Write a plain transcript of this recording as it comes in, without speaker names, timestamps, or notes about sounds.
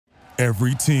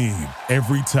Every team,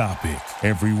 every topic,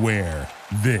 everywhere.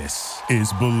 This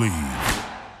is Believe.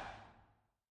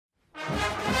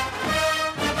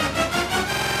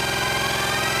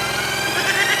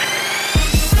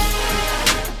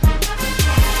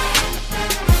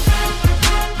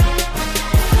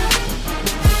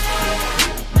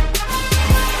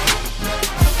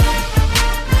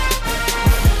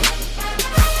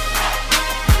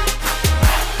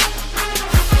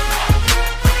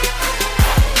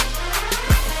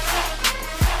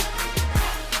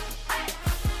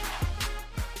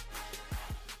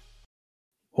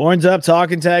 Horns Up,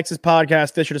 Talking Texas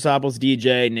podcast. Fisher Disciples,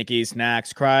 DJ, Nikki,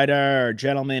 Snacks, Kreider.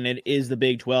 Gentlemen, it is the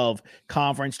Big 12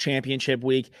 Conference Championship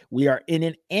week. We are in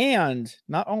it, and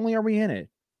not only are we in it,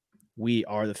 we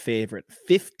are the favorite.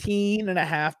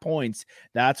 15.5 points.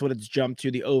 That's what it's jumped to.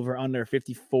 The over-under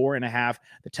 54.5.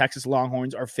 The Texas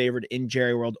Longhorns are favored in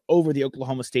Jerry World over the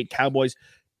Oklahoma State Cowboys.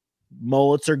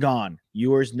 Mullets are gone.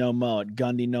 Ewers, no mullet.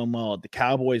 Gundy, no mullet. The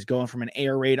Cowboys going from an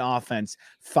air raid offense,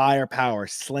 firepower,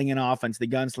 slinging offense, the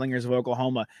gunslingers of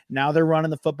Oklahoma. Now they're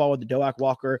running the football with the Doak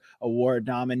Walker Award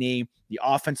nominee, the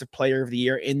Offensive Player of the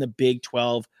Year in the Big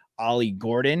 12, Ollie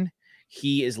Gordon.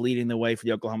 He is leading the way for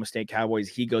the Oklahoma State Cowboys.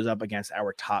 He goes up against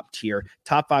our top tier,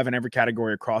 top 5 in every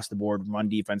category across the board. Run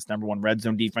defense, number 1 red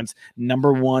zone defense,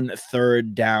 number 1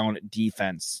 third down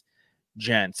defense.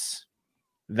 Gents,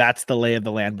 that's the lay of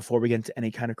the land before we get into any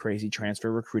kind of crazy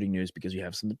transfer recruiting news, because we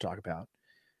have something to talk about.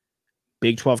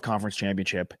 Big 12 Conference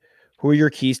Championship. Who are your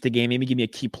keys to the game? Maybe give me a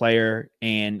key player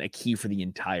and a key for the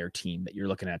entire team that you're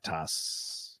looking at,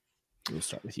 Toss. We'll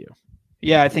start with you.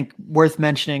 Yeah, I think worth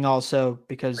mentioning also,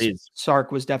 because Please.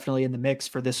 Sark was definitely in the mix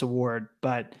for this award,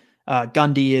 but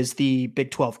Gundy is the Big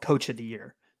 12 Coach of the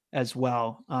Year as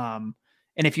well. And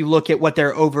if you look at what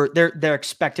they're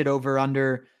expected over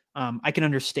under, I can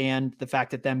understand the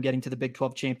fact that them getting to the Big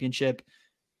 12 championship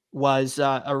was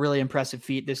a really impressive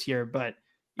feat this year, but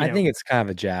I think it's kind of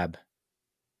a jab,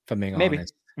 if I'm being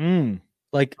honest.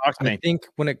 Like, I think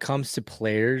when it comes to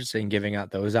players and giving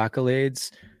out those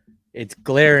accolades, it's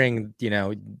glaring,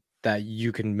 that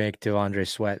you can make DeAndre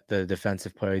Sweat the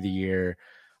Defensive Player of the Year.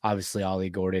 Obviously, Ollie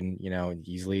Gordon,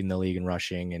 he's leading the league in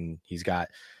rushing and he's got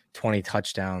 20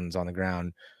 touchdowns on the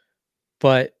ground.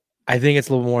 But I think it's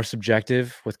a little more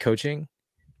subjective with coaching,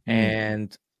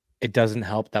 and it doesn't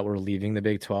help that we're leaving the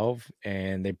Big 12,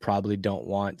 and they probably don't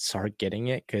want Sark getting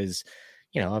it because,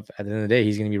 at the end of the day,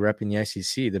 he's going to be repping the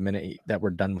SEC the minute that we're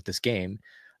done with this game.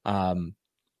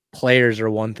 Players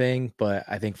are one thing, but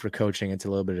I think for coaching, it's a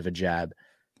little bit of a jab.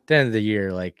 At the end of the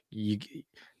year,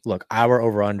 look, our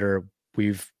over-under,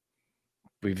 we've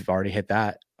already hit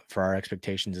that for our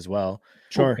expectations as well.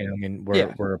 Sure.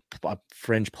 We're a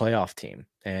fringe playoff team,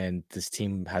 and this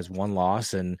team has one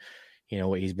loss, and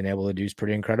what he's been able to do is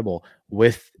pretty incredible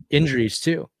with injuries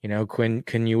too. Quinn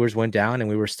Ewers went down, and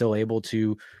we were still able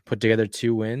to put together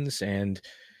 2 wins. And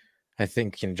I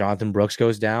think Jonathan Brooks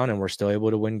goes down, and we're still able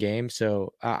to win games.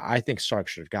 So I think Sark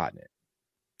should have gotten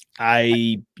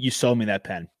it. You sold me that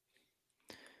pen.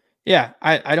 Yeah,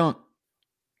 I don't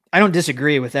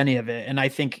disagree with any of it. And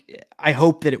I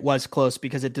hope that it was close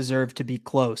because it deserved to be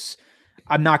close.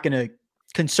 I'm not going to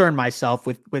concern myself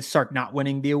with Sark not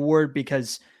winning the award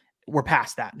because we're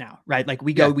past that now, right? Like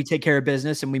we take care of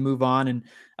business and we move on. And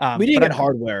we didn't get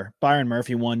hardware. Byron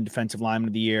Murphy won Defensive Lineman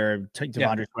of the Year.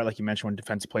 DeAndre Sweat, like you mentioned, won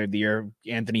Defensive Player of the Year.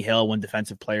 Anthony Hill won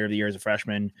Defensive Player of the Year as a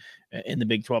freshman in the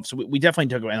Big 12. So we definitely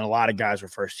took it. And a lot of guys were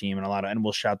first team, and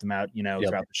we'll shout them out,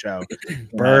 throughout the show.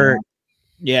 Bert.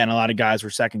 Yeah, and a lot of guys were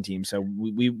second team. So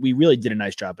we really did a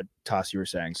nice job. But Toss, you were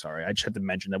saying, sorry, I just had to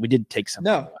mention that we did take some.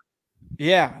 No.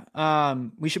 Yeah.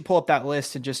 We should pull up that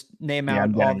list and just name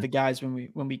out all of the guys when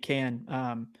we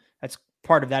can. That's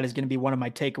part of that is going to be one of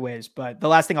my takeaways. But the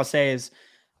last thing I'll say is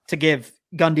to give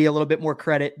Gundy a little bit more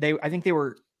credit. I think they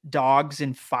were dogs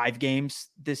in 5 games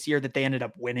this year that they ended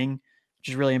up winning, which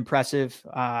is really impressive.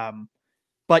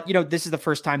 But this is the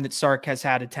first time that Sark has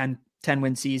had a 10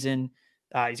 win season.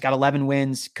 He's got 11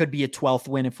 wins, could be a 12th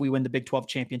win if we win the Big 12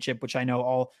 championship, which I know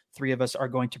all 3 of us are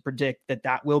going to predict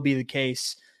that will be the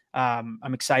case.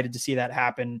 I'm excited to see that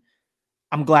happen.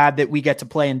 I'm glad that we get to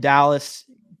play in Dallas,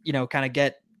 kind of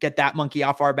get that monkey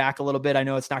off our back a little bit. I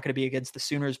know it's not going to be against the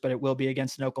Sooners, but it will be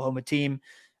against an Oklahoma team.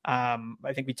 I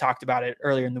think we talked about it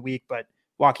earlier in the week, but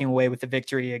walking away with the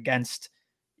victory against,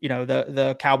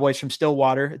 the Cowboys from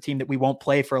Stillwater, a team that we won't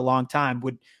play for a long time,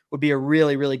 would be a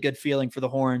really, really good feeling for the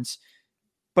Horns.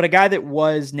 But a guy that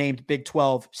was named Big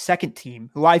 12 second team,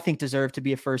 who I think deserved to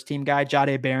be a first team guy,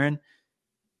 Jahdae Barron.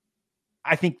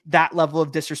 I think that level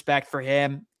of disrespect for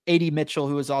him, A.D. Mitchell,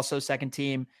 who was also second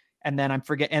team, And then and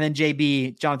then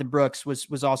JB, Jonathan Brooks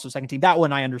was also second team. That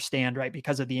one I understand, right?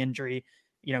 Because of the injury,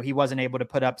 he wasn't able to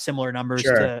put up similar numbers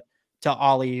to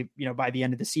Ollie, by the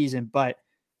end of the season. But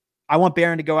I want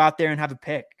Barron to go out there and have a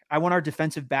pick. I want our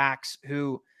defensive backs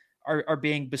who are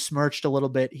being besmirched a little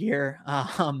bit here.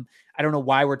 I don't know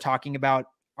why we're talking about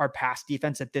our pass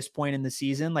defense at this point in the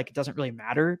season. Like, it doesn't really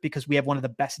matter because we have one of the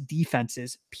best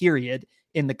defenses, period,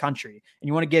 in the country. And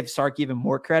you want to give Sark even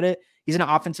more credit. He's an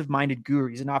offensive-minded guru.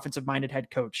 He's an offensive-minded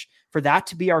head coach. For that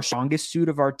to be our strongest suit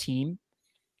of our team,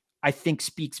 I think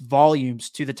speaks volumes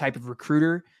to the type of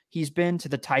recruiter he's been, to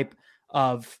the type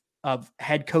of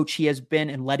head coach he has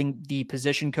been, and letting the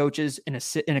position coaches and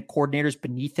coordinators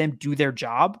beneath him do their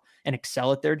job and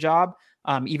excel at their job.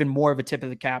 Even more of a tip of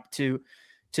the cap to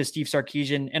Steve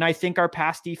Sarkisian. And I think our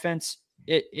pass defense,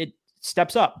 it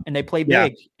steps up and they play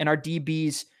big, and our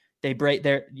DBs,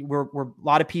 we're a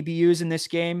lot of PBUs in this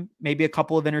game, maybe a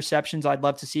couple of interceptions I'd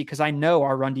love to see, because I know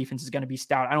our run defense is going to be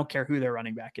stout. I don't care who their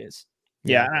running back is.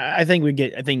 Yeah, I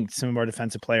think some of our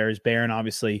defensive players, Barron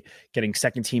obviously getting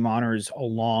second team honors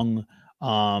along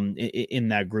in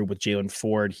that group with Jalen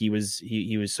Ford.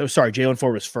 Jalen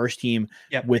Ford was first team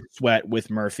with Sweat, with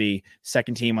Murphy.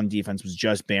 Second team on defense was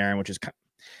just Barron, which is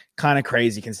kind of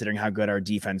crazy considering how good our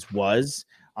defense was.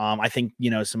 I think,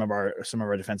 some of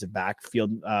our defensive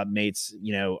backfield mates,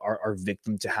 are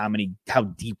victim to how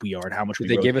deep we are and how much Did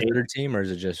they give a third team, or is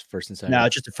it just first and second? No,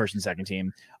 it's just the first and second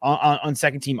team. On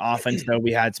second team offense, though,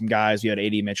 we had some guys. We had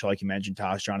A.D. Mitchell, like you mentioned,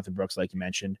 Tosh, Jonathan Brooks, like you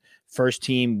mentioned. First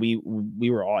team, we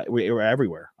were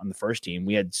everywhere on the first team.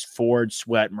 We had Ford,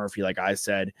 Sweat, Murphy, like I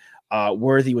said.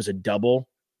 Worthy was a double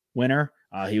winner.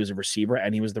 He was a receiver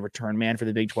and he was the return man for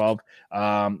the Big 12,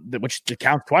 which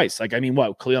counts twice. Like, I mean,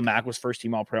 Khalil Mack was first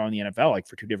team All-Pro in the NFL, like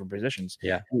for two different positions.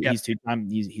 Yeah. He's two-time.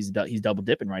 He's double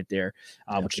dipping right there,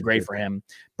 which is great for him.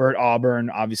 Bert Auburn,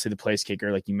 obviously the place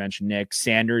kicker, like you mentioned, Nick.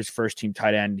 Sanders, first team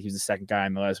tight end. He's the second guy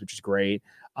on the list, which is great.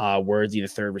 Worthy, the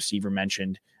third receiver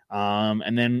mentioned.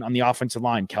 And then on the offensive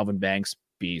line, Kelvin Banks,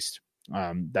 beast.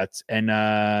 That's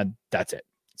it.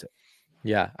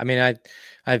 Yeah, I mean,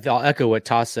 I'll echo what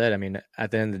Toss said. I mean,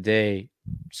 at the end of the day,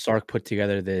 Sark put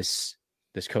together this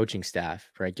coaching staff,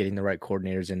 right? Getting the right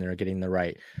coordinators in there, getting the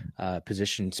right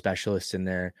position specialists in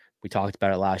there. We talked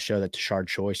about it last show that Tashard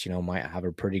Choice, might have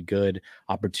a pretty good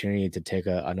opportunity to take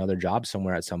another job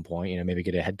somewhere at some point. Maybe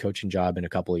get a head coaching job in a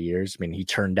couple of years. I mean, he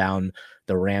turned down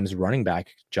the Rams running back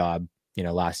job,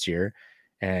 last year,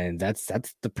 and that's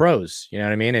the pros. You know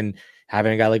what I mean? And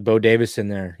having a guy like Bo Davis in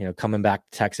there, coming back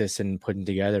to Texas and putting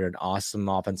together an awesome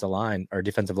offensive line or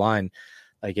defensive line,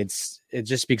 like it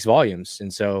just speaks volumes.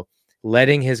 And so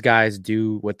letting his guys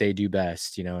do what they do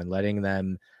best, and letting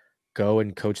them go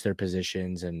and coach their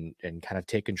positions and kind of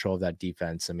take control of that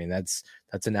defense. I mean, that's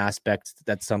an aspect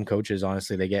that some coaches,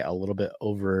 honestly, they get a little bit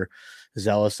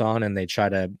overzealous on, and they try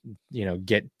to,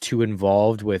 get too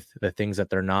involved with the things that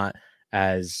they're not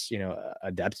as,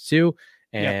 adept to.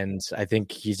 And I think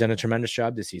he's done a tremendous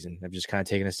job this season of just kind of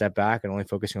taking a step back and only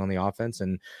focusing on the offense.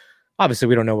 And obviously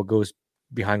we don't know what goes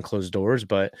behind closed doors,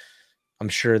 but I'm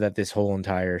sure that this whole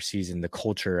entire season, the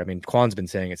culture, I mean, Quan's been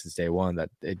saying it since day one, that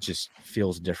it just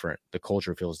feels different. The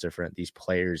culture feels different. These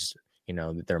players,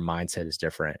 their mindset is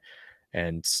different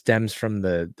and stems from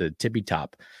the tippy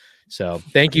top. So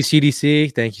thank you,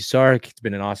 CDC. Thank you, Sark. It's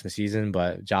been an awesome season,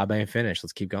 but job ain't finished.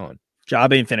 Let's keep going.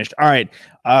 Job ain't finished. All right.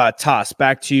 Toss,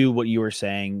 back to what you were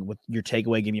saying with your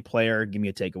takeaway. Give me a player. Give me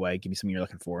a takeaway. Give me something you're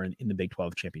looking for in the Big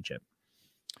 12 championship.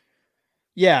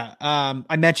 Yeah.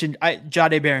 I mentioned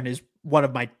Jahdae Barron is one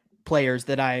of my players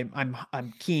that I'm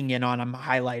keying in on. I'm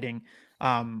highlighting.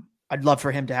 I'd love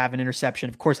for him to have an interception.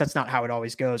 Of course, that's not how it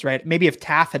always goes, right? Maybe if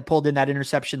Taff had pulled in that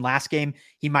interception last game,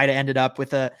 he might have ended up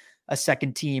with a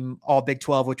second team all Big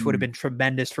 12, which would have been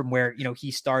tremendous from where,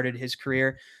 he started his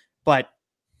career. But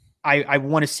I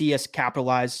want to see us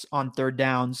capitalize on third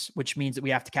downs, which means that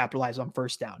we have to capitalize on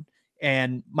first down.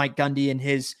 And Mike Gundy in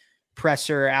his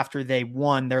presser after they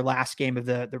won their last game of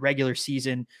the regular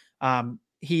season,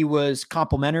 he was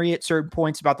complimentary at certain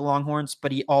points about the Longhorns,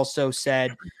 but he also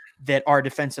said that our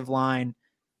defensive line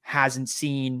hasn't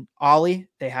seen Ollie.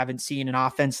 They haven't seen an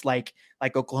offense like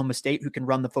Oklahoma State who can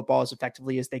run the football as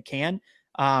effectively as they can.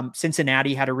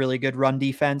 Cincinnati had a really good run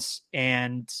defense,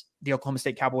 and the Oklahoma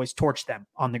State Cowboys torched them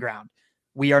on the ground.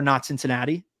 We are not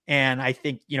Cincinnati. And I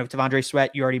think, Tavondre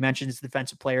Sweat, you already mentioned, is the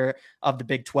defensive player of the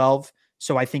Big 12.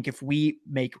 So I think if we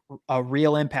make a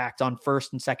real impact on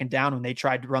first and second down when they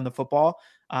tried to run the football,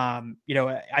 I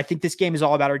think this game is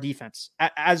all about our defense,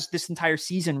 as this entire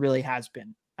season really has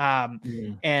been.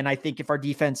 And I think if our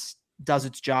defense does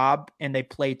its job and they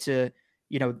play to,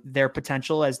 their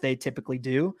potential as they typically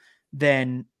do,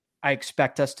 then I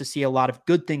expect us to see a lot of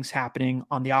good things happening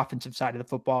on the offensive side of the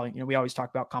football. We always talk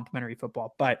about complementary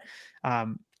football, but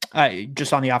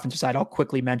just on the offensive side, I'll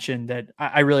quickly mention that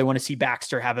I really want to see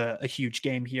Baxter have a huge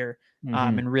game here,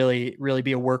 and really, really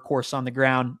be a workhorse on the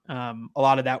ground. A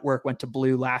lot of that work went to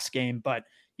Blue last game, but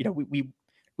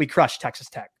we crushed Texas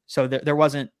Tech. So there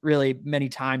wasn't really many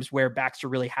times where Baxter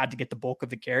really had to get the bulk of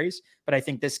the carries, but I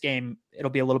think this game,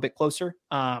 it'll be a little bit closer.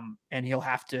 And he'll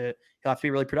have to be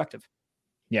really productive.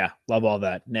 Yeah. Love all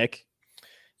that. Nick.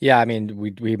 Yeah. I mean,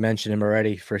 we mentioned him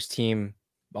already. First team,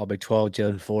 all Big 12,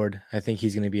 Jalen Ford. I think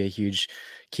he's going to be a huge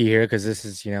key here because this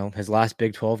is, his last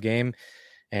Big 12 game,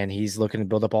 and he's looking to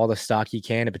build up all the stock he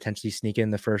can to potentially sneak in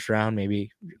the first round,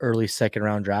 maybe early second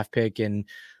round draft pick. And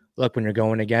look, when you're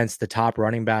going against the top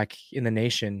running back in the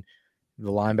nation,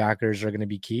 the linebackers are going to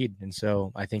be keyed. And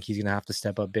so I think he's going to have to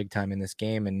step up big time in this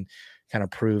game and kind of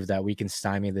prove that we can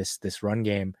stymie this run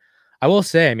game. I will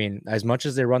say, I mean, as much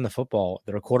as they run the football,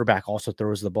 their quarterback also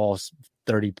throws the ball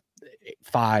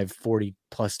 35, 40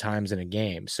 plus times in a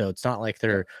game. So it's not like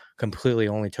they're completely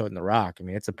only toting the rock. I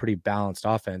mean, it's a pretty balanced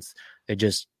offense. They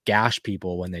just gash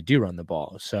people when they do run the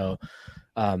ball. So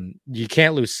you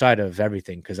can't lose sight of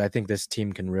everything, because I think this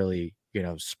team can really,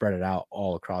 spread it out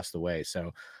all across the way. So,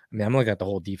 I mean, I'm looking at the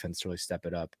whole defense to really step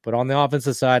it up. But on the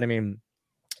offensive side, I mean,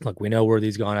 look, we know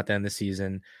Worthy's gone at the end of the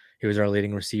season. He was our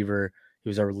leading receiver. He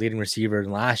was our leading receiver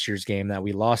in last year's game that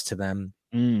we lost to them.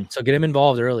 So get him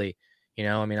involved early.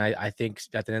 I mean, I think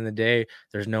at the end of the day,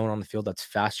 there's no one on the field that's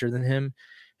faster than him.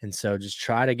 And so just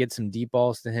try to get some deep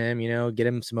balls to him, get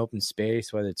him some open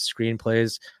space, whether it's screen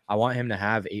plays. I want him to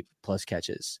have 8+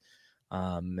 catches.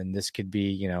 And this could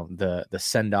be, the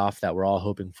send off that we're all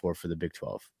hoping for the Big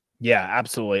 12. Yeah,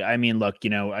 absolutely. I mean, look,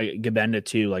 Gabenda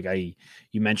too,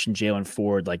 you mentioned Jalen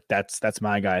Ford, that's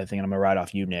my guy. I think I'm gonna ride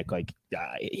off you, Nick,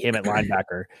 him at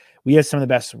linebacker. We have some of the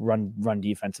best run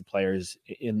defensive players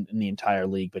in the entire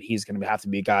league, but he's going to have to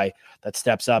be a guy that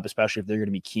steps up, especially if they're going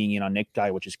to be keying in on Nick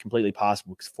Dye, which is completely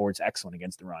possible because Ford's excellent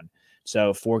against the run.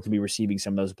 So Ford could be receiving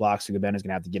some of those blocks. So Gabenda's going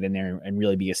to have to get in there and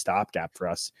really be a stopgap for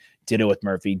us. Ditto with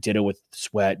Murphy, ditto with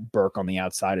Sweat, Burke on the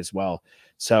outside as well.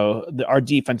 So our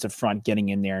defensive front getting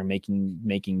in there and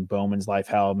making Bowman's life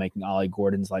hell, making Ollie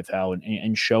Gordon's life hell,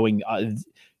 and showing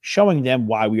them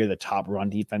why we are the top run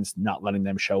defense, not letting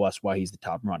them show us why he's the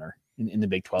top runner in the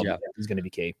Big 12 is going to be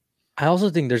key. I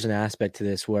also think there's an aspect to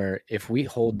this where if we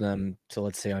hold them to,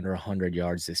 let's say, under 100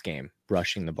 yards this game,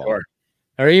 rushing the ball,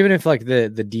 or even if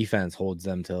the defense holds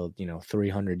them to,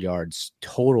 300 yards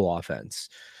total offense,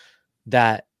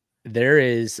 that there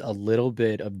is a little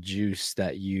bit of juice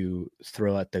that you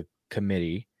throw at the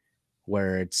committee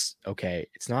where it's okay.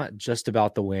 It's not just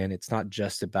about the win. It's not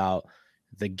just about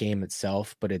the game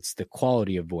itself, but it's the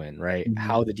quality of win, right? Mm-hmm.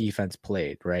 How the defense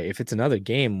played, right? If it's another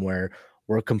game where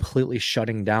we're completely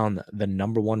shutting down the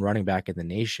number one running back in the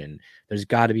nation, there's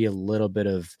got to be a little bit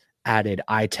of added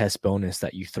eye test bonus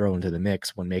that you throw into the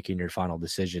mix when making your final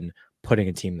decision, putting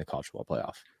a team in the college football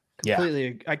playoff.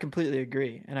 I completely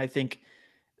agree. And I think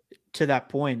to that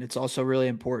point, it's also really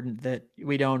important that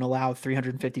we don't allow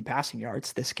 350 passing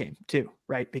yards this game too,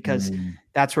 right? Because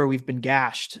that's where we've been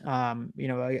gashed,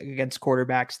 against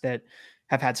quarterbacks that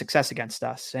have had success against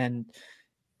us. And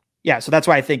yeah, so that's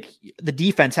why I think the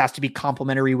defense has to be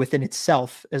complementary within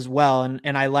itself as well.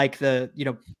 And I like the,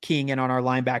 keying in on our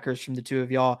linebackers from the two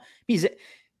of y'all.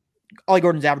 Ollie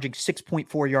Gordon's averaging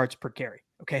 6.4 yards per carry.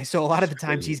 Okay. So a lot of the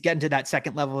times he's getting to that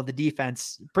second level of the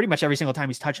defense pretty much every single time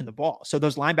he's touching the ball. So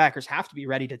those linebackers have to be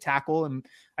ready to tackle. And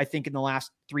I think in the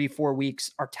last 3-4 weeks,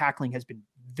 our tackling has been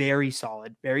very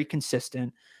solid, very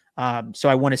consistent. So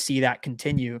I want to see that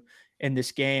continue in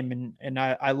this game. And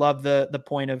I love the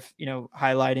point of,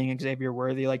 highlighting Xavier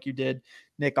Worthy like you did,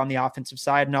 Nick, on the offensive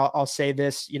side. And I'll say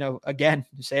this, again,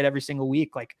 say it every single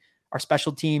week, like our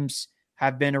special teams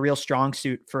have been a real strong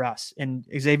suit for us. And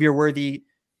Xavier Worthy,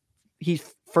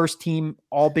 he's first team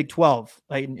all Big 12.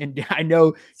 And I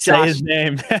know Josh, say his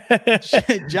name.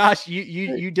 Josh,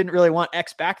 you didn't really want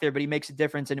X back there, but he makes a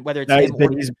difference. And whether it's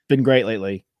he's been great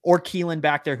lately, or Keelan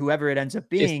back there, whoever it ends up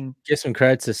being. Give some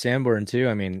credit to Sanborn too.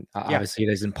 I mean, obviously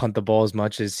he doesn't punt the ball as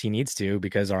much as he needs to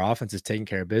because our offense is taking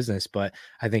care of business, but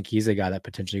I think he's a guy that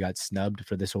potentially got snubbed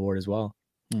for this award as well.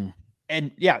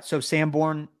 And so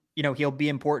Sanborn, he'll be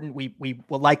important. We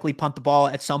will likely punt the ball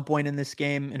at some point in this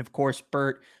game. And of course,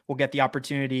 Burt will get the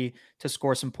opportunity to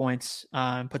score some points,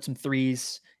 put some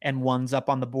 3s and 1s up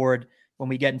on the board when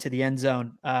we get into the end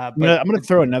zone. I'm going to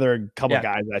throw another couple of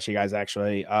guys at you guys,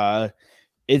 actually.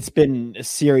 It's been a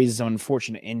series of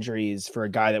unfortunate injuries for a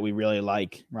guy that we really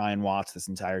like, Ryan Watts, this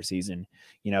entire season.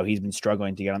 He's been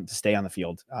struggling to stay on the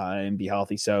field and be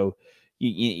healthy. So,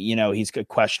 you know, he's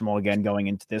questionable again going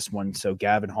into this one. So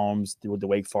Gavin Holmes, the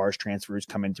Wake Forest transfers,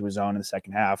 come into his own in the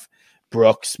second half.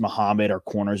 Brooks, Muhammad are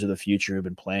corners of the future who've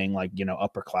been playing like, you know,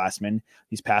 upperclassmen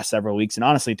these past several weeks. And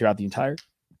honestly, throughout the entire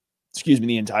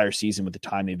season with the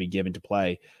time they've been given to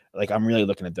play, like I'm really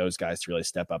looking at those guys to really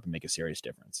step up and make a serious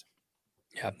difference.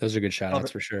 Yeah, those are good shout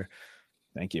outs for sure.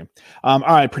 Thank you. All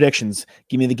right, predictions.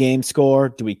 Give me the game score.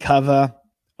 Do we cover?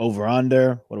 Over,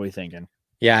 under? What are we thinking?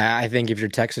 Yeah, I think if you're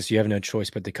Texas, you have no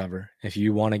choice but to cover. If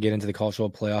you want to get into the college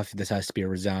football playoff, this has to be a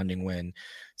resounding win.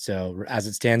 So as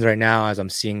it stands right now, as I'm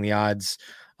seeing the odds,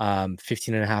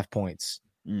 15.5 points.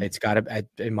 It's got to,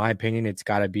 in my opinion, it's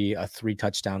got to be a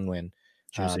 3-touchdown win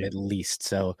at least.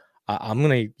 So I'm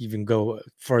going to even go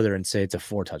further and say it's a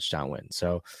 4-touchdown win.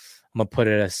 So I'm going to put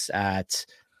us at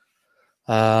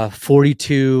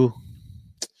 42.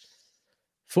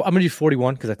 I'm going to do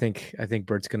 41 because I think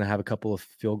Bert's going to have a couple of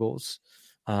field goals.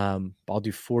 I'll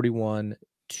do 41-10.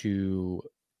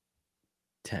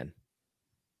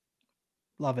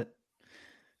 Love it.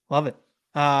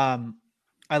 I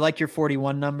like your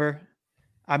 41 number.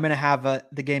 I'm going to have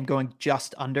the game going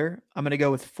just under. I'm going to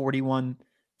go with 41-13.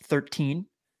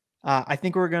 I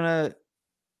think we're going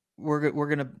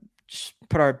to just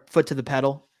put our foot to the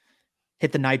pedal,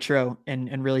 hit the nitro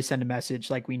and really send a message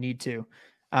like we need to.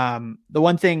 The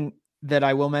one thing that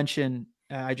I will mention,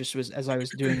 as I was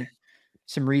doing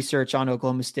some research on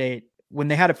Oklahoma State, when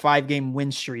they had a 5-game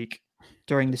win streak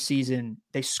during the season,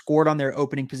 they scored on their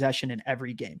opening possession in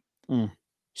every game.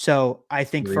 So I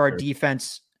think for our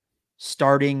defense,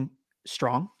 starting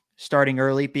strong, starting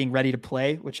early, being ready to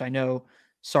play, which I know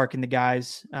Sark and the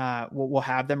guys will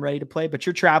have them ready to play, but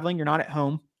you're traveling, you're not at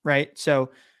home, right?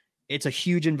 So it's a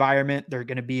huge environment. There are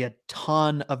going to be a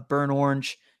ton of burnt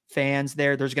orange fans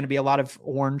there. There's going to be a lot of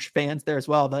orange fans there as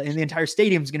well. And the entire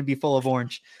stadium is going to be full of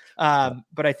orange.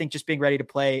 But I think just being ready to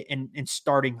play and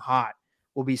starting hot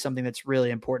will be something that's really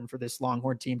important for this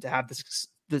Longhorn team to have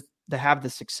the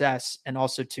success and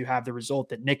also to have the result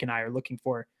that Nick and I are looking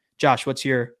for. Josh, what's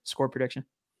your score prediction?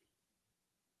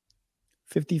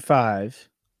 55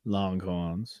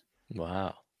 Longhorns.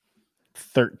 Wow.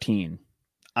 13.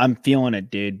 I'm feeling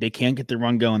it, dude. They can't get the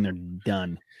run going. They're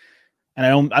done.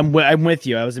 And I'm with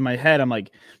you. I was in my head. I'm like,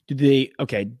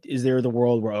 is there the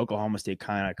world where Oklahoma State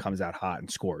kind of comes out hot and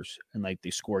scores and like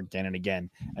they score again and again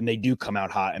and they do come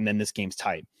out hot and then this game's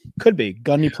tight? Could be.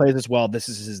 Gundy plays as well. This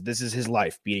is his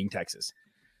life beating Texas.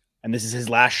 And this is his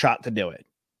last shot to do it.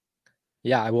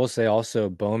 Yeah, I will say also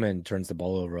Bowman turns the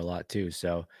ball over a lot too.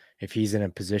 So if he's in a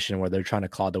position where they're trying to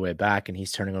claw the way back and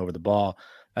he's turning over the ball,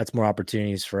 that's more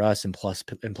opportunities for us in plus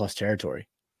territory.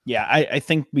 Yeah, I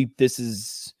think this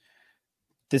is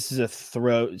a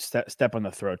step on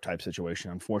the throat type situation.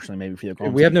 Unfortunately, maybe for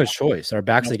the we have no choice. Our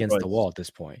back's against the wall at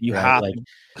this point. You have to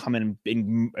come in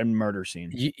and murder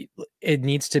scene. It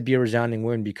needs to be a resounding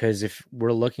win because if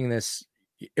we're looking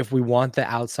if we want the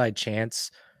outside chance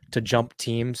to jump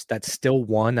teams that still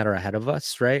won that are ahead of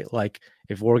us, right? Like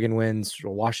if Oregon wins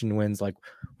or Washington wins, like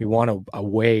we want a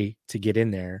way to get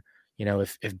in there. You know,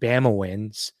 if Bama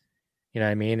wins, you know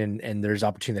what I mean? And there's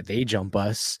opportunity that they jump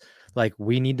us, like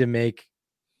we need to make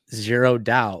zero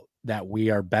doubt that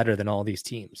we are better than all these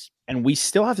teams. And we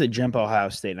still have to jump Ohio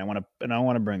State. And I want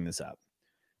to bring this up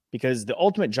because the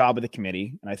ultimate job of the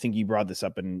committee, and I think you brought this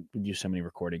up and you so many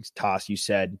recordings, Toss, you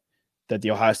said that the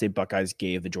Ohio State Buckeyes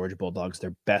gave the Georgia Bulldogs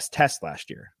their best test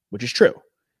last year, which is true.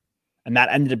 And that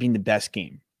ended up being the best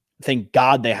game. Thank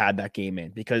God they had that game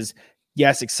in because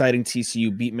yes, exciting.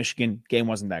 TCU beat Michigan. Game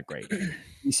wasn't that great.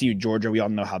 TCU, Georgia, we all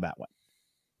know how that went.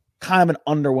 Kind of an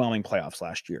underwhelming playoffs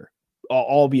last year,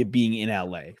 albeit being in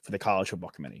LA for the college football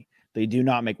committee. They do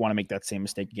not want to make that same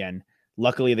mistake again.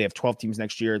 Luckily, they have 12 teams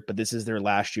next year, but this is their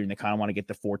last year, and they kind of want to get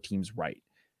the 4 teams right.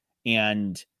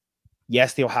 And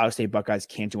yes, the Ohio State Buckeyes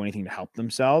can't do anything to help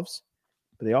themselves,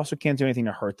 but they also can't do anything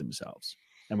to hurt themselves.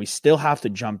 And we still have to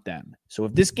jump them. So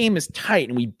if this game is tight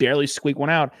and we barely squeak one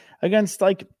out against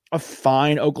like a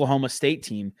fine Oklahoma State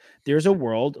team, there's a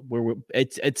world where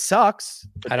it sucks.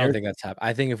 I don't think that's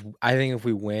happening. I think if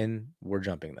we win, we're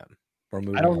jumping them. We're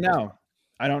moving.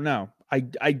 I don't know.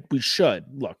 We should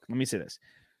look. Let me say this: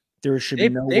 there should be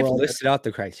no. They've listed out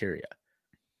the criteria.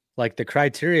 Like the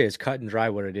criteria is cut and dry.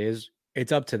 What it is,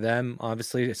 it's up to them.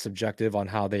 Obviously, it's subjective on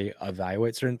how they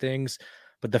evaluate certain things.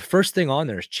 But the first thing on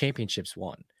there is championships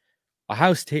won.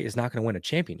 Ohio State is not going to win a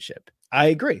championship. I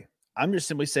agree. I'm just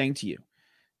simply saying to you,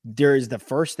 there is the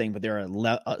first thing, but there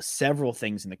are several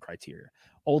things in the criteria.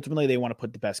 Ultimately, they want to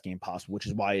put the best game possible, which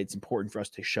is why it's important for us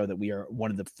to show that we are one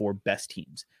of the 4 best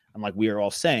teams. And like we are all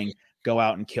saying, go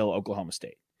out and kill Oklahoma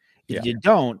State. If you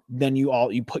don't, then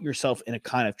you put yourself in a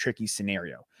kind of tricky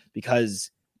scenario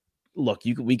because look,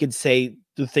 we could say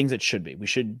the things that should be. We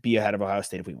should be ahead of Ohio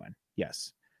State if we win.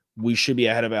 Yes. We should be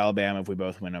ahead of Alabama if we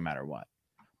both win, no matter what.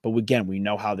 But again, we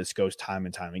know how this goes time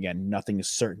and time again. Nothing is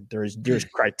certain. There's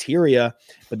criteria,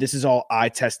 but this is all eye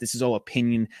test. This is all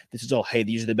opinion. This is all, hey,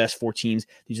 these are the best 4 teams.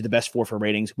 These are the best 4 for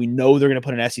ratings. We know they're going to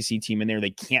put an SEC team in there. They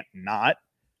can't not,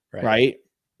 right?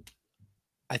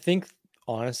 I think,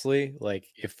 honestly, like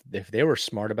if they were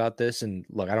smart about this, and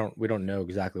look, we don't know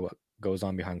exactly what goes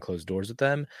on behind closed doors with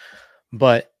them,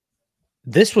 but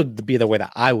this would be the way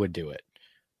that I would do it.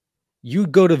 You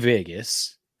go to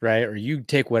Vegas, right? Or you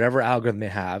take whatever algorithm they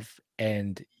have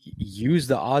and use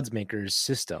the odds makers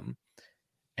system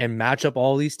and match up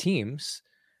all these teams.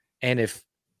 And if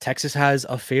Texas has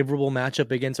a favorable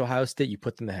matchup against Ohio State, you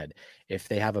put them ahead. If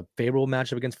they have a favorable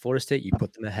matchup against Florida State, you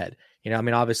put them ahead. You know, I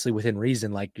mean, obviously within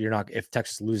reason, like if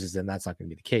Texas loses, then that's not going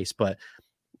to be the case. But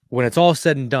when it's all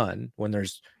said and done, when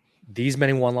there's these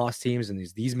many one-loss teams and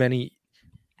these many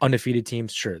undefeated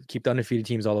teams, sure, keep the undefeated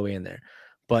teams all the way in there.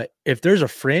 But if there's a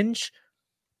fringe,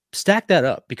 stack that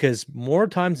up, because more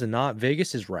times than not,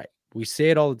 Vegas is right. We say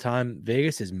it all the time.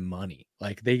 Vegas is money.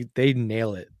 Like they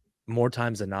nail it more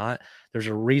times than not. There's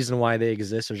a reason why they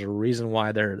exist. There's a reason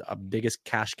why they're a biggest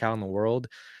cash cow in the world.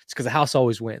 It's because the house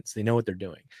always wins. They know what they're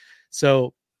doing.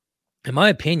 So in my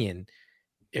opinion,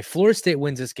 if Florida State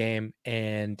wins this game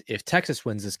and if Texas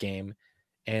wins this game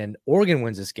and Oregon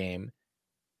wins this game,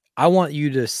 I want you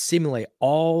to simulate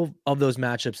all of those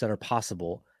matchups that are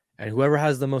possible, and whoever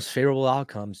has the most favorable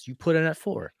outcomes, you put in at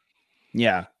 4.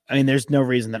 Yeah. I mean, there's no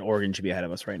reason that Oregon should be ahead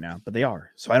of us right now, but they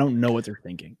are. So I don't know what they're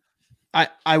thinking.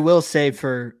 I will say,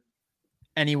 for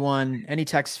any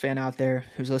Texas fan out there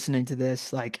who's listening to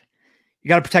this, like, you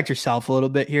got to protect yourself a little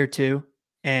bit here too.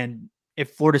 And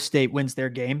if Florida State wins their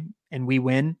game and we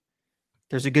win,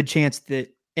 there's a good chance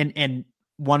that, and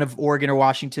one of Oregon or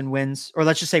Washington wins, or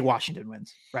let's just say Washington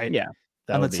wins, right? Yeah.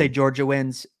 And let's say Georgia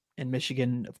wins and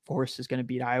Michigan, of course, is going to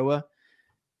beat Iowa.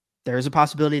 There is a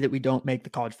possibility that we don't make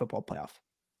the college football playoff.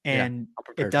 And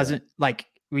it doesn't, like,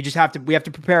 we have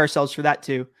to prepare ourselves for that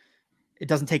too. It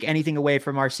doesn't take anything away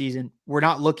from our season. We're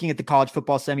not looking at the college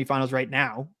football semifinals right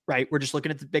now, right? We're just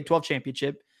looking at the Big 12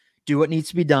 championship, do what needs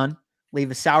to be done,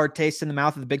 leave a sour taste in the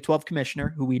mouth of the Big 12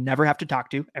 commissioner, who we never have to talk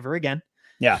to ever again.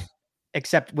 Yeah.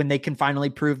 Except when they can finally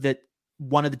prove that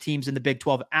one of the teams in the Big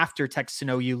 12 after Texas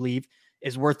and OU leave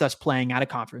is worth us playing out of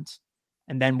conference.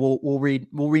 And then we'll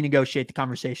renegotiate the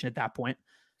conversation at that point.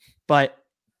 But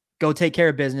go take care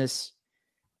of business.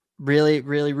 Really,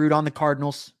 really root on the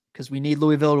Cardinals, because we need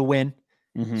Louisville to win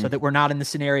so that we're not in the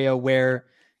scenario where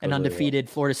an undefeated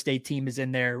Florida State team is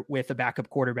in there with a backup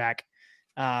quarterback.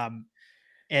 And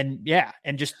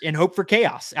hope for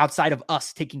chaos outside of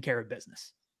us taking care of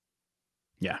business.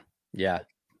 Yeah. Yeah.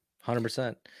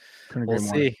 100%. We'll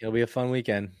see. It'll be a fun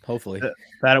weekend, hopefully.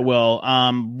 That it will.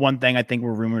 One thing I think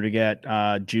we're rumored to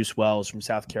get Juice Wells from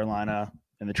South Carolina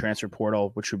in the transfer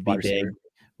portal, which would be big.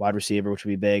 Wide receiver, which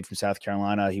would be big, from South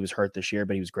Carolina. He was hurt this year,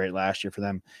 but he was great last year for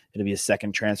them. It'll be a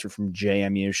second transfer from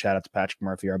JMU. Shout out to Patrick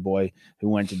Murphy, our boy, who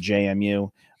went to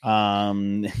JMU. I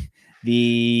mean,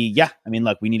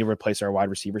 look, we need to replace our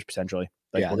wide receivers potentially.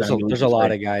 Like, yeah, there's a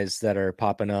lot of guys that are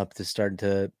popping up to start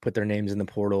to put their names in the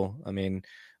portal. I mean,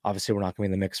 obviously we're not going to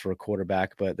be in the mix for a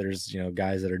quarterback, but there's,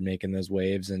 guys that are making those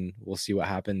waves, and we'll see what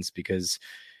happens, because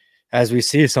as we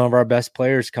see, some of our best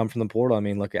players come from the portal. I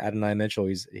mean, look at Adonai Mitchell.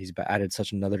 He's added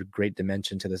such another great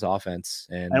dimension to this offense,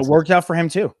 and it worked out for him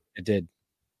too. It did.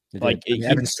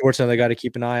 Evan Stewart's another guy to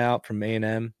keep an eye out from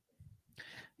A&M.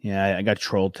 Yeah, I got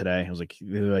trolled today. I was like,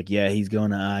 yeah, he's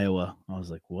going to Iowa. I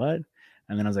was like, what?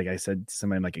 And then I said to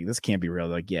somebody, I'm like, this can't be real.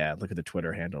 They're like, yeah, look at the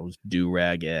Twitter handle. It was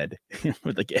Do-Rag Ed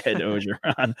with like Ed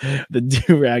Ogeron, the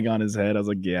do-rag on his head. I was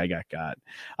like, yeah, I got.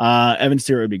 Evan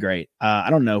Stewart would be great. I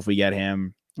don't know if we get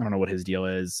him. I don't know what his deal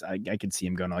is. I could see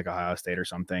him going to like Ohio State or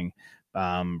something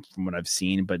from what I've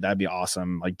seen, but that'd be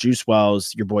awesome. Like Juice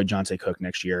Wells, your boy Jonte Cook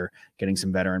next year, getting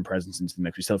some veteran presence into the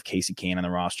mix. We still have Casey Kane on the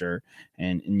roster,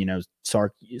 and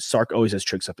Sark always has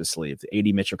tricks up his sleeve. The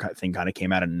AD Mitchell thing kind of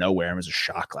came out of nowhere and was a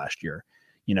shock last year.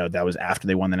 That was after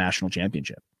they won the national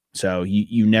championship. So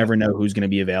you never know who's going to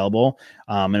be available.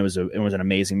 And it was an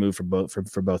amazing move for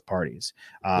both parties.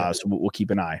 So we'll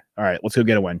keep an eye. All right, let's go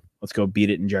get a win. Let's go beat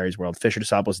it in Jerry's world. Fisher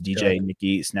DeSopoulos, DJ,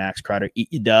 Nikki, Snacks, Crider,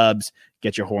 eat your dubs,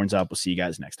 get your horns up. We'll see you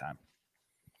guys next time.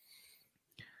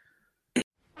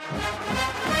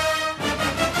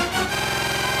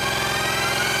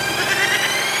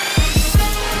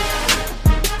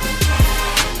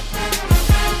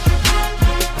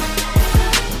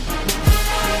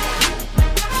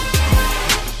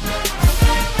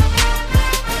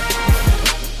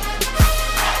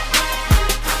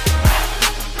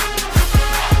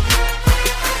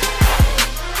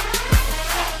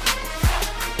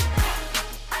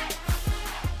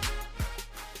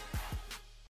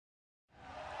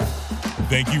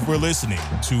 Thank you for listening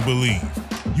to Believe.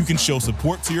 You can show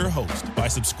support to your host by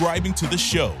subscribing to the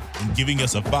show and giving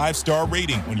us a 5-star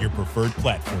rating on your preferred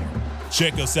platform.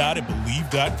 Check us out at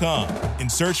Believe.com and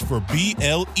search for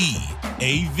BLEAV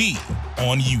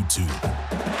on YouTube.